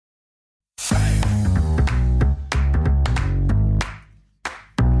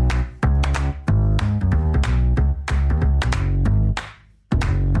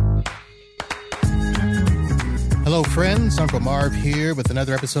friends. Uncle Marv here with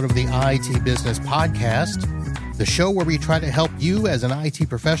another episode of the IT Business Podcast, the show where we try to help you as an IT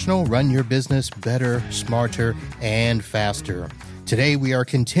professional run your business better, smarter, and faster. Today, we are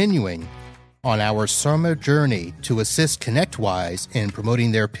continuing on our summer journey to assist ConnectWise in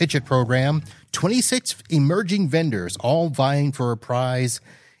promoting their PitchIT program. 26 emerging vendors, all vying for a prize,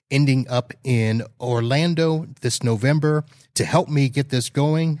 ending up in Orlando this November. To help me get this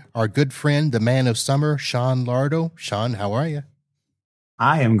going, our good friend, the man of summer, Sean Lardo. Sean, how are you?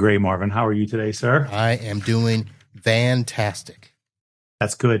 I am great, Marvin. How are you today, sir? I am doing fantastic.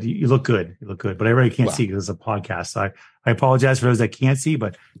 That's good. You look good. You look good. But I really can't see because it's a podcast. So I apologize for those that can't see,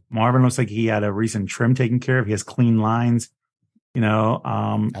 but Marvin looks like he had a recent trim taken care of. He has clean lines.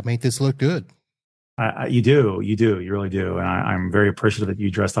 I made this look good. You do. You really do. And I'm very appreciative that you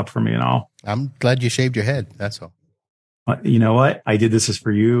dressed up for me and all. I'm glad you shaved your head. That's all. You know what? I did this is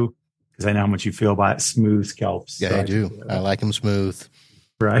for you because I know how much you feel about smooth scalps. Yeah, so I do. I like them smooth.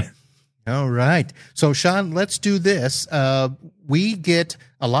 Right. All right. So, Sean, let's do this. We get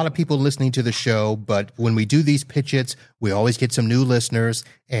a lot of people listening to the show, but when we do these PitchITs, we always get some new listeners,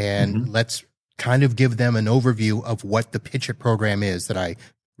 and let's kind of give them an overview of what the PitchIT program is that I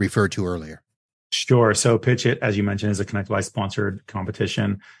referred to earlier. Sure. So PitchIT, as you mentioned, is a ConnectWise sponsored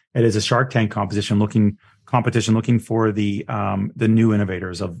competition. It is a Shark Tank competition looking for the new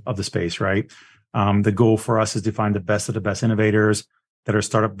innovators of the space, right? The goal for us is to find the best of the best innovators that are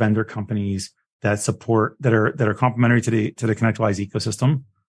startup vendor companies that are complementary to the ConnectWise ecosystem.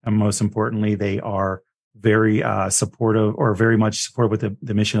 And most importantly, they are very supportive or very much supportive with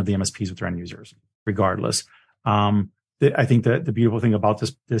the mission of the MSPs with their end users, regardless. I think that the beautiful thing about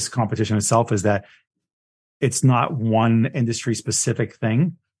this competition itself is that it's not one industry specific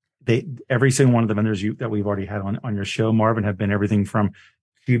thing. Every single one of the vendors that we've already had on your show, Marvin, have been everything from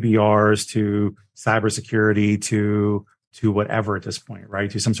QBRs to cybersecurity to whatever at this point,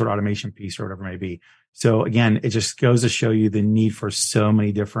 right? To some sort of automation piece or whatever it may be. So again, it just goes to show you the need for so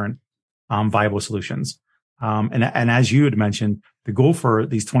many different viable solutions. And as you had mentioned, the goal for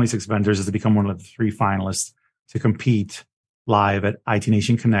these 26 vendors is to become one of the 3 finalists to compete live at IT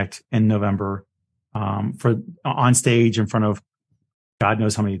Nation Connect in November for on stage in front of God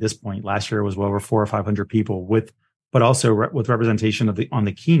knows how many at this point. Last year was well over 400 or 500 people but also with representation on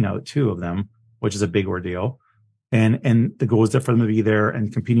the keynote, 2 of them, which is a big ordeal. And the goal is for them to be there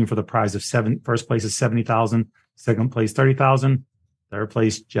and competing for the prize of first place is $70,000, second place $30,000, third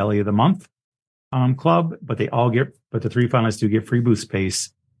place Jelly of the Month club. But the 3 finalists do get free booth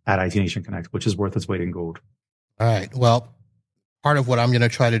space at IT Nation Connect, which is worth its weight in gold. All right. Well, part of what I'm going to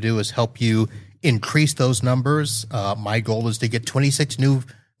try to do is help you increase those numbers. My goal is to get 26 new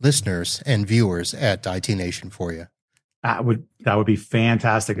listeners and viewers at IT Nation for you. That would be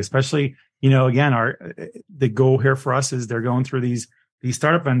fantastic, especially, again, the goal here for us is they're going through these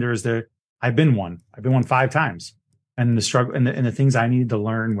startup vendors. I've been one 5 times, and the struggle and the things I needed to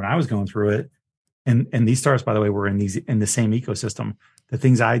learn when I was going through it. And these startups, by the way, were in the same ecosystem. The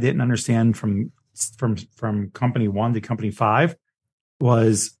things I didn't understand from company 1 to company 5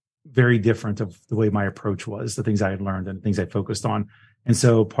 was very different of the way my approach was, the things I had learned and the things I focused on. And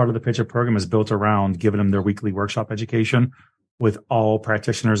so part of the PitchIT program is built around giving them their weekly workshop education with all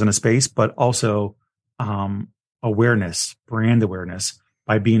practitioners in a space, but also brand awareness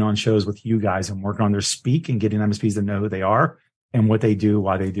by being on shows with you guys and working on their speak and getting MSPs to know who they are and what they do,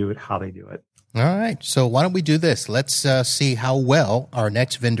 why they do it, how they do it. All right. So why don't we do this? Let's see how well our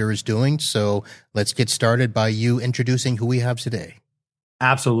next vendor is doing. So let's get started by you introducing who we have today.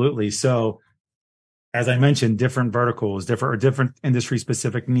 Absolutely. So as I mentioned, different verticals, different industry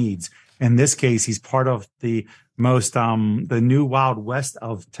specific needs. In this case, he's part of the new Wild West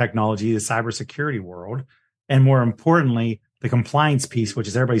of technology, the cybersecurity world. And more importantly, the compliance piece, which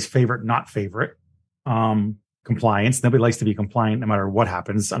is everybody's favorite, not favorite, compliance. Nobody likes to be compliant no matter what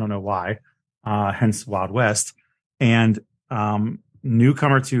happens. I don't know why. Hence Wild West. And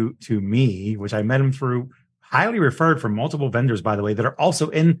newcomer to me, which I met him through, highly referred from multiple vendors, by the way, that are also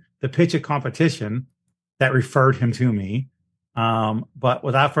in the PitchIT competition that referred him to me. But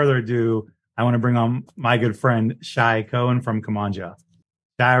without further ado, I want to bring on my good friend, Shai Cohen from Kamanja.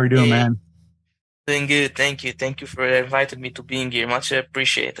 Shai, how are you doing, man? Doing good. Thank you. Thank you for inviting me to being here. Much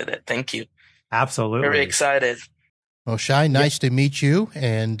appreciated. Thank you. Absolutely. Very excited. Well, Shai, nice to meet you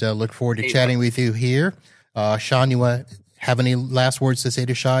and look forward to chatting with you here. Sean, you have any last words to say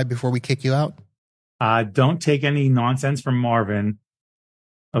to Shai before we kick you out? Don't take any nonsense from Marvin.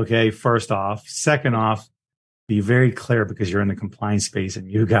 Okay, first off. Second off, be very clear because you're in the compliance space and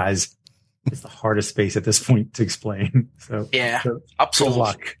you guys, it's the hardest space at this point to explain. So absolutely. Good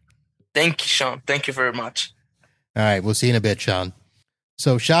luck. Thank you, Sean. Thank you very much. All right. We'll see you in a bit, Sean.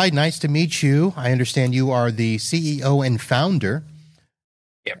 So, Shai, nice to meet you. I understand you are the CEO and founder.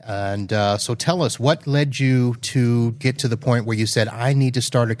 Yep. And so tell us, what led you to get to the point where you said, I need to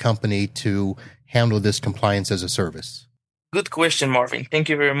start a company to handle this compliance as a service? Good question, Marvin. Thank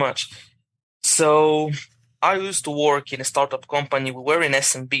you very much. So I used to work in a startup company. We were in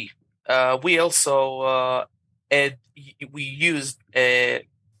SMB. We also we used a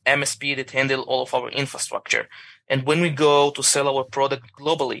MSP that handled all of our infrastructure. And when we go to sell our product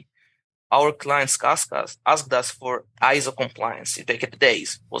globally, our clients asked us for ISO compliance. Back in the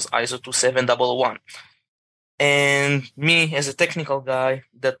days was ISO 27001. And me, as a technical guy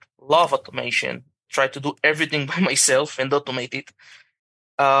that love automation, try to do everything by myself and automate it,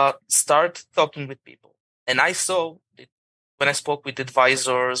 start talking with people. And I saw that when I spoke with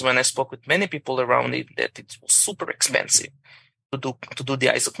advisors, when I spoke with many people around it, that it was super expensive to do the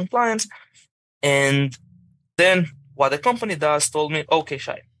ISO compliance. And then what the company does told me, okay,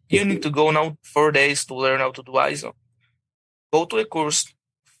 Shai, you need to go now 4 days to learn how to do ISO. Go to a course,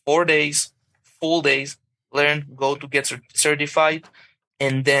 4 days, full days, learn, go to get certified,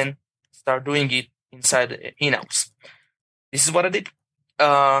 and then start doing it inside in-house. This is what I did.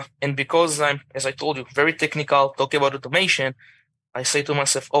 And because I'm, as I told you, very technical, talk about automation, I say to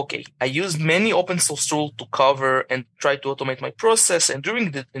myself, okay, I used many open source tools to cover and try to automate my process. And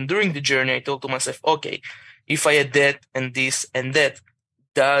during the journey, I told to myself, okay, if I add that and this and that,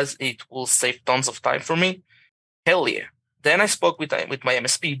 does it will save tons of time for me? Hell yeah. Then I spoke with my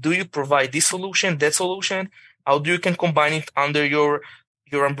MSP. Do you provide this solution, that solution? How do you can combine it under your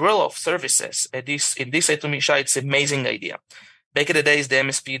umbrella of services? In this I to me, Shai, it's an amazing idea. Back in the days, the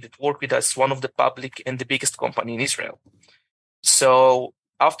MSP that worked with us, one of the public and the biggest company in Israel. So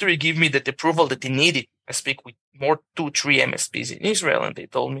after he gave me that approval that he needed, I speak with more 2-3 MSPs in Israel, and they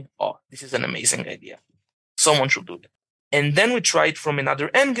told me, oh, this is an amazing idea. Someone should do that. And then we tried from another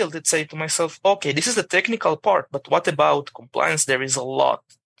angle that say to myself, okay, this is the technical part, but what about compliance? There is a lot,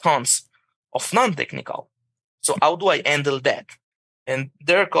 tons of non-technical. So how do I handle that? And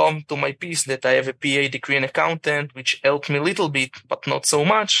there come to my piece that I have a PA degree in accountant, which helped me a little bit, but not so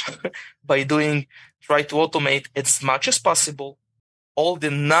much, by try to automate as much as possible all the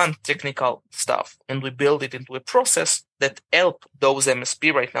non-technical stuff. And we build it into a process that help those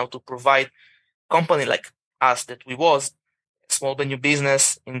MSP right now to provide company like us that we was small venue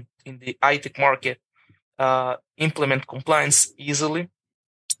business in the high-tech market, implement compliance easily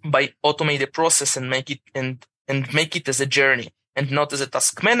by automate the process and make it as a journey and not as a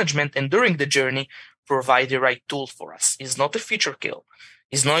task management. And during the journey, provide the right tool for us. It's not a feature kill.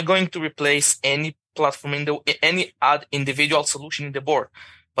 It's not going to replace any platform any individual solution in the board.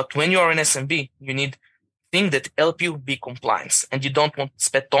 But when you are an SMB, you need things that help you be compliant, and you don't want to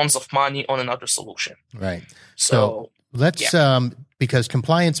spend tons of money on another solution. Right. So let's, because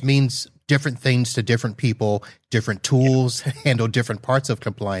compliance means different things to different people, different tools handle different parts of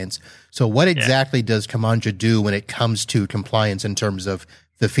compliance. So what exactly does Kamanja do when it comes to compliance in terms of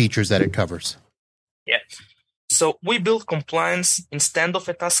the features that it covers? Yeah. So we build compliance instead of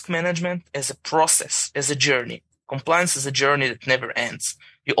a task management as a process, as a journey. Compliance is a journey that never ends.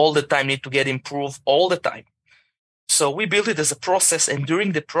 You all the time need to get improved all the time. So we build it as a process, and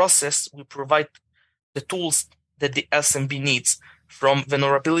during the process, we provide the tools that the SMB needs, from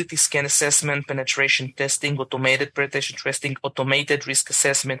vulnerability scan assessment, penetration testing, automated penetration testing, automated risk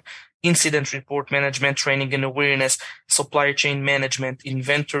assessment, incident report management, training and awareness, supply chain management,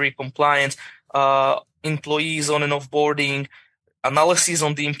 inventory compliance, employees on and offboarding, analysis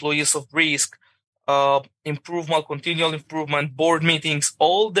on the employees of risk, continual improvement, board meetings.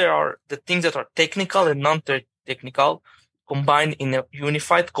 All there are the things that are technical and non-technical combined in a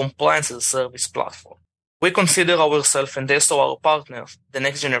unified compliance as a service platform. We consider ourselves and also our partners the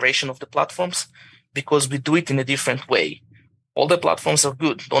next generation of the platforms because we do it in a different way. All the platforms are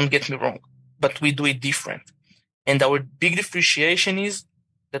good, don't get me wrong, but we do it different. And our big differentiation is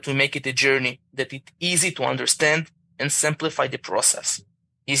that we make it a journey, that it's easy to understand and simplify the process.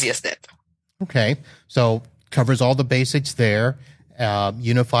 Easy as that. Okay. So covers all the basics there.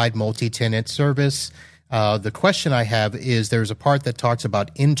 Unified multi-tenant service. The question I have is there's a part that talks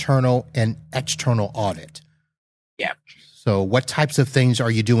about internal and external audit. Yeah. So what types of things are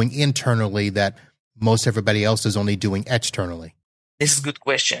you doing internally that most everybody else is only doing externally? This is a good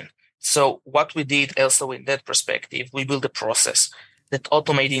question. So what we did also in that perspective, we built a process that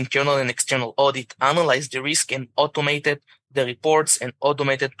automated internal and external audit, analyzed the risk and automated the reports and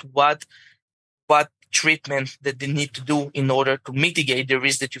automated what treatment that they need to do in order to mitigate the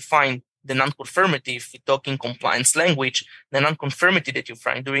risk that you find, the non-conformity, if we're talking compliance language, the non-conformity that you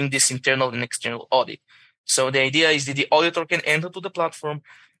find during this internal and external audit. So the idea is that the auditor can enter to the platform,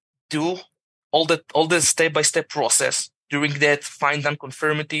 do all the step-by-step process. During that, find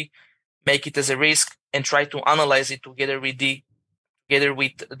non-conformity, make it as a risk, and try to analyze it together with the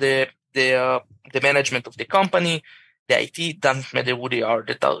management of the company, the IT. Doesn't matter who they are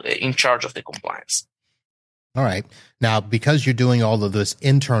that are in charge of the compliance. All right. Now, because you're doing all of this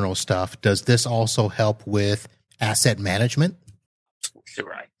internal stuff, does this also help with asset management?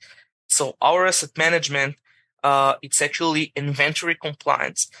 Absolutely right. So our asset management, it's actually inventory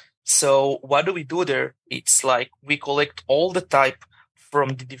compliance. So what do we do there? It's like we collect all the type from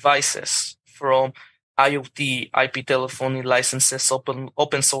the devices, from IoT, IP telephony licenses,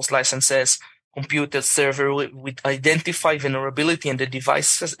 open source licenses, computer server. We identify vulnerability in the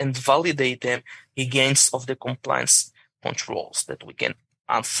devices and validate them against of the compliance controls that we can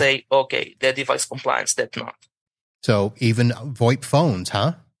say, okay, that device compliance, that not. So even VoIP phones,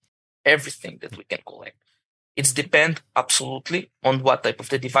 huh? Everything that we can collect. It depends absolutely on what type of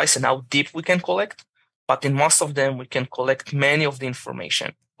the device and how deep we can collect. But in most of them, we can collect many of the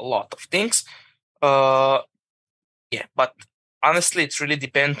information, a lot of things. But honestly, it really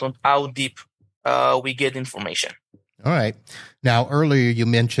depends on how deep we get information. All right. Now, earlier you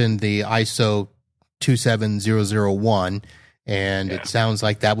mentioned the ISO 27001, and it sounds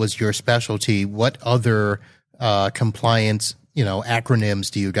like that was your specialty. What other compliance, acronyms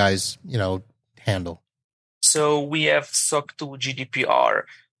do you guys, handle? So we have SOC 2, GDPR,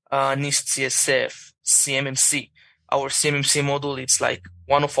 NIST CSF, CMMC. Our CMMC model, it's like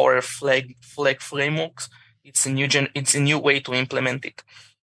one of our flag frameworks. It's a new way to implement it.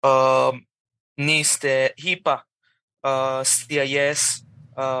 NIST, HIPAA, CIS,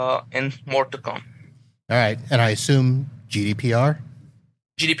 and more to come. All right. And I assume GDPR?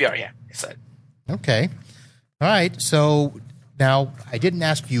 GDPR, yeah. Okay. All right. So now I didn't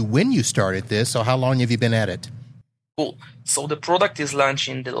ask you when you started this, so how long have you been at it? Cool. So the product is launched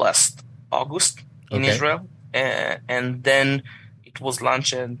in the last August in Israel, and then it was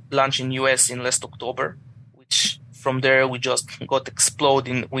launched in US in last October, which from there we just got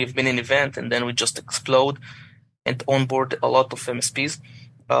exploding. We've been in event, and then we just explode and onboard a lot of MSPs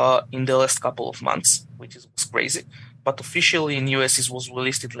in the last couple of months, which was crazy. But officially in US it was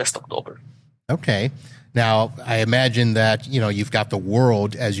released in last October. Okay. Now, I imagine that, you've got the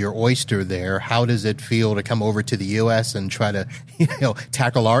world as your oyster there. How does it feel to come over to the U.S. and try to,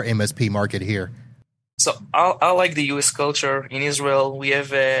 tackle our MSP market here? So I like the U.S. culture. In Israel, we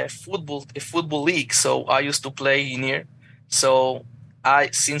have a football league. So I used to play in here. So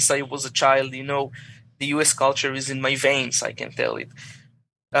since I was a child, the U.S. culture is in my veins. I can tell it.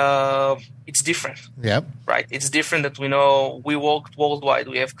 It's different. Yep. Right. It's different that we work worldwide.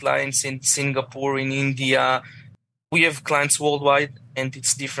 We have clients in Singapore, in India. We have clients worldwide, and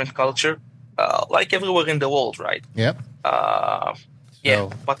it's different culture, like everywhere in the world, right? Yep.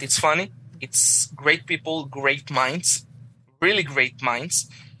 But it's funny. It's great people, great minds, really great minds.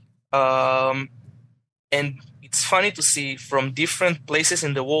 And it's funny to see from different places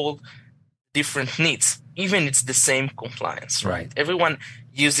in the world, different needs. Even it's the same compliance, right? Everyone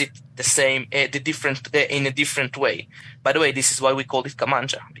use it the same, in a different way. By the way, this is why we call it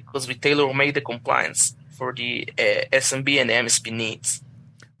Kamanja, because we tailor-made the compliance for the SMB and the MSP needs.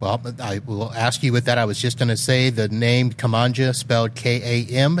 Well, I will ask you with that. I was just going to say the name Kamanja, spelled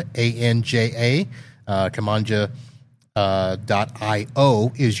Kamanja,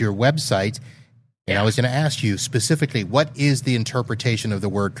 Kamanja.io is your website. And I was going to ask you specifically, what is the interpretation of the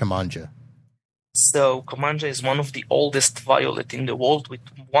word Kamanja? So Kamanja is one of the oldest violet in the world with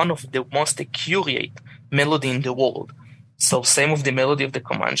one of the most accurate melody in the world. So same of the melody of the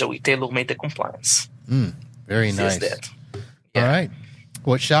Kamanja, we tailor-made the compliance. Very nice. All right.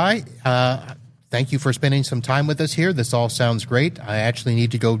 Well, Shai, thank you for spending some time with us here. This all sounds great. I actually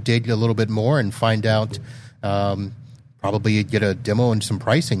need to go dig a little bit more and find out, probably get a demo and some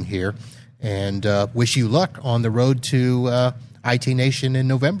pricing here. And wish you luck on the road to IT Nation in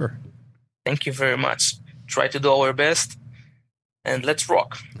November. Thank you very much. Try to do our best, and let's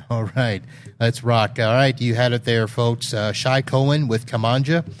rock. All right. Let's rock. All right. You had it there, folks. Shai Cohen with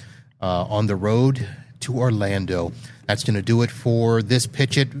Kamanja on the road to Orlando. That's going to do it for this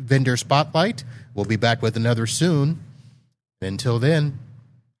PitchIT Vendor Spotlight. We'll be back with another soon. Until then,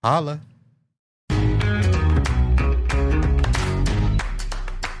 holla.